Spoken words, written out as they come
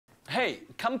Hey,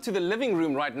 come to the living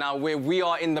room right now where we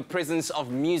are in the presence of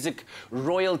music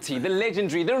royalty, the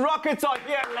legendary, the Rockets are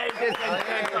here, ladies and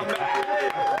gentlemen.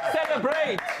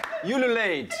 Celebrate!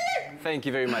 Ululade. Thank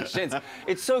you very much, gents.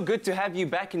 It's so good to have you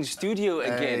back in studio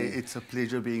again. It's a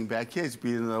pleasure being back here. It's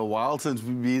been a while since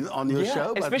we've been on your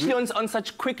show. Especially on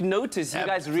such quick notice. You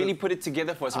guys really put it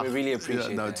together for us, and we really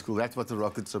appreciate it. No, it's cool. That's what the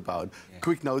Rocket's about. Yeah.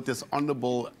 Quick notice, on the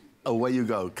ball, away you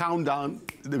go. Countdown,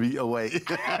 be away.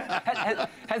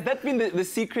 has that been the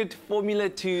secret formula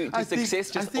to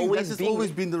success? I think that's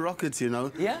always been the Rockets, you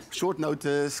know. Yeah? Short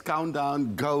notice,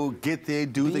 countdown, go, get there,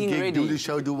 do the gig, do the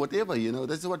show, do whatever, you know.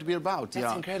 That's what we're about.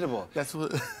 That's incredible. That's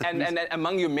what. and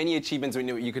among your many achievements,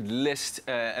 you could list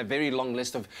a very long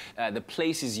list of the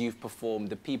places you've performed,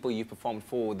 the people you've performed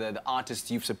for, the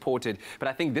artists you've supported. But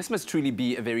I think this must truly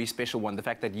be a very special one, the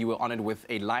fact that you were honoured with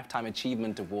a Lifetime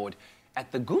Achievement Award at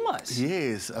the Gumas.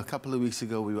 Yes, a couple of weeks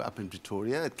ago we were up in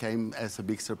Pretoria. It came as a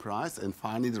big surprise, and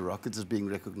finally the Rockets is being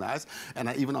recognised.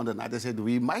 And even on the night I said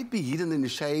we might be hidden in the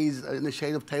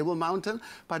shade of Table Mountain,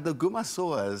 but the Guma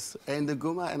saw us, and the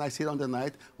Guma, and I said on the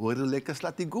night, "Hoor lekker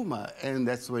slat die Guma," and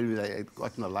that's where we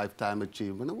got a Lifetime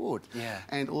Achievement Award. Yeah.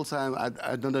 And also,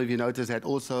 I don't know if you noticed that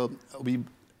also we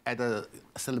had a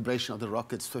celebration of the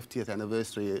Rockets' 50th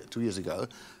anniversary 2 years ago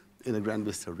in the Grand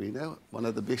Vista Arena, one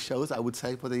of the best shows, I would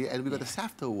say, for the year, and we got a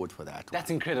SAFTA award for that. That's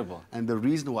incredible. And the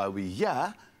reason why we're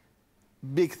here,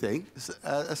 big thing, is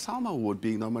a SAMA award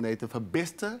being nominated for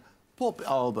beste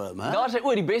popalbum. Daar sê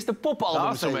die beste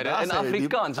popalbum sommer in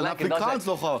Afrikaans. In Afrikaans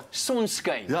nogal.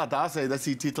 Sonskyn. Ja, dat is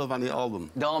die titel van die album.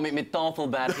 Daar met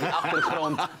Tafelberg in de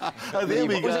achtergrond. There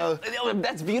we go.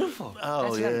 That's beautiful.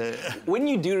 Oh, yeah. When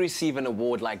you do receive an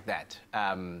award like that,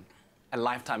 a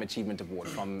Lifetime Achievement Award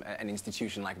from an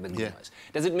institution like the Gumas,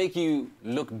 does it make you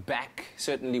look back,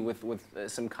 certainly with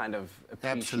some kind of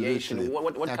appreciation?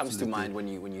 Absolutely. What comes to mind when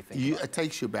you think about it? It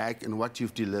takes you back in what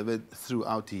you've delivered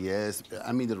throughout the years.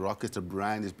 I mean, the Rockets, the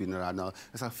brand has been around now.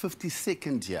 It's our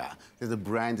 52nd year that the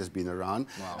brand has been around.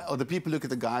 Wow. Or the people look at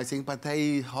the guys think, but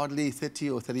they hardly 30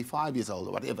 or 35 years old,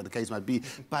 or whatever the case might be.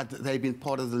 But they've been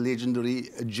part of the legendary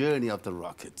journey of the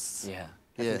Rockets. Yeah.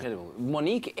 That's incredible.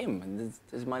 Monique M.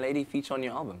 Does my lady feature on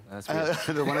your album? That's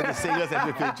weird. One of the singers that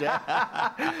we feature.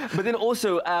 But then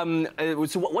also,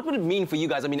 so what would it mean for you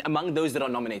guys? I mean, among those that are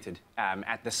nominated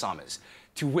at the SAMAs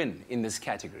to win in this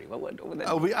category? What would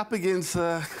that we're up against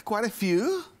quite a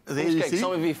few. Kijk,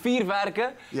 some of you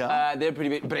Vierwerken. Yeah. They're pretty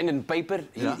big. Brendan Paper,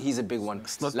 he's a big one.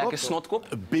 Lekker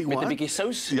snotkop. A big one. Met een beetje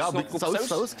saus. Ja,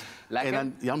 saus. Lekker. En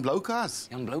dan Jan Blauwkaas.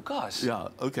 Jan Blauwkaas. Yeah,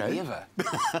 okay. Never.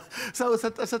 So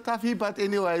it's a toughie, but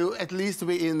anyway, at least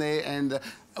we're in there, and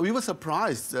we were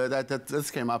surprised that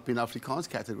this came up in Afrikaans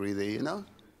category there, you know?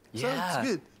 So it's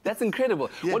good. That's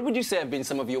incredible. Yeah. What would you say have been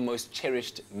some of your most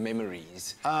cherished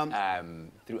memories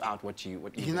throughout what you've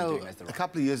been doing as the Rockets? A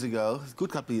couple of years ago, a good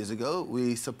couple of years ago,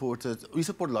 we supported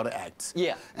a lot of acts.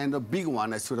 Yeah. And the big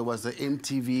one, I sort of was the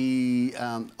MTV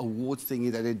awards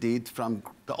thingy that they did from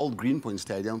the old Greenpoint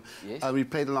Stadium. Yes. We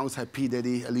played alongside P.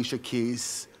 Diddy, Alicia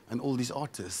Keys, and all these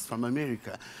artists from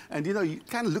America. And, you know, you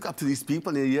kind of look up to these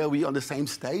people, and here we're on the same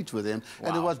stage with them. Wow.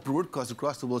 And it was broadcast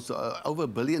across the world, so over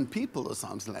 1 billion people or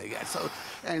something like that. So,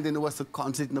 and then there was a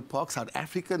concert in the park, South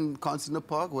African concert in the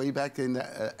park, way back in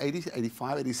 80,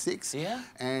 85, 86. Yeah.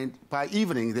 And by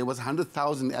evening, there was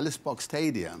 100,000 Ellis Park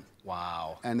Stadium.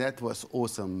 Wow. And that was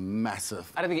awesome,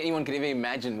 massive. I don't think anyone can even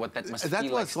imagine what that must feel like.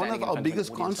 That was one of our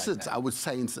biggest concerts, I would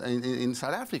say, in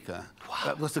South Africa. Wow.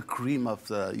 That was the cream of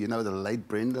the, you know, the late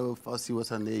Brenda Fassie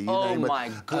was on there. Oh, my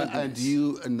goodness. And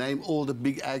you name all the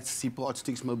big acts, Seaport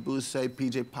Sticks, Mabuse,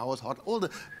 PJ Powers, Hot, all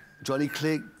the Johnny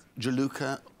Clegg,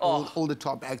 Jaluka, all the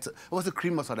top acts. It was the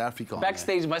cream of South Africa.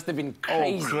 Backstage must have been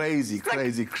crazy. Oh, crazy.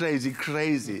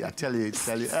 I tell you.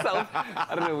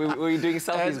 I don't know, were you doing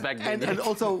selfies back then? And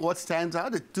also what stands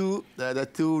out, the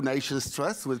two Nations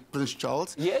Trust with Prince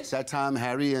Charles. Yes. That time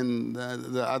Harry and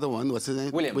the other one, what's his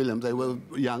name? William. They were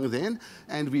young then,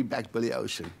 and we backed Billy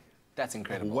Ocean. That's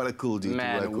incredible. What a cool dude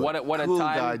Man, to work with. what a cool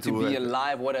time to be work.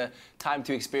 alive, what a time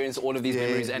to experience all of these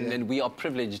memories, and we are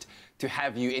privileged to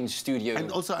have you in studio.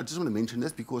 And also, I just want to mention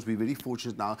this because we're very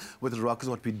fortunate now with the Rockets,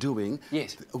 what we're doing.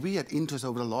 Yes. We had interest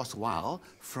over the last while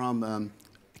from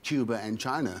Cuba and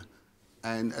China.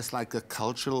 And it's like a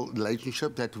cultural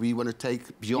relationship that we want to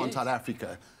take beyond South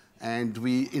Africa. And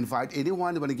we invite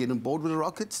anyone who want to get on board with the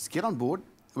Rockets, get on board,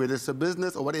 whether it's a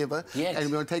business or whatever. Yes.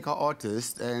 And we want to take our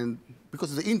artists, and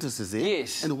because the interest is there.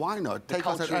 Yes. And why not? The take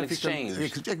our cultural exchange.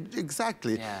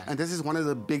 Exactly. Yeah. And this is one of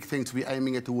the big things we're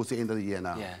aiming at towards the end of the year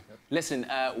now. Yeah. Listen,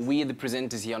 we, the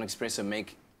presenters here on Expresso,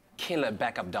 make killer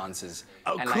backup dancers.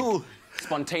 Oh, and cool. Like,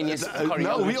 spontaneous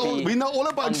choreography. No, we know all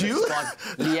about you.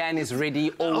 Leanne is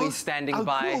ready, always standing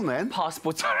by. Cool, man.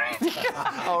 Passports are ready.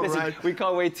 All Listen, right. we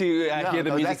can't wait to hear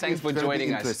the music. Thanks for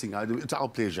joining us. Interesting. It's our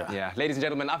pleasure. Yeah, ladies and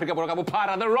gentlemen, Africa Boroka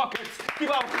Bupara, the Rockets. Give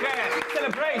out care.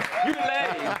 Celebrate. You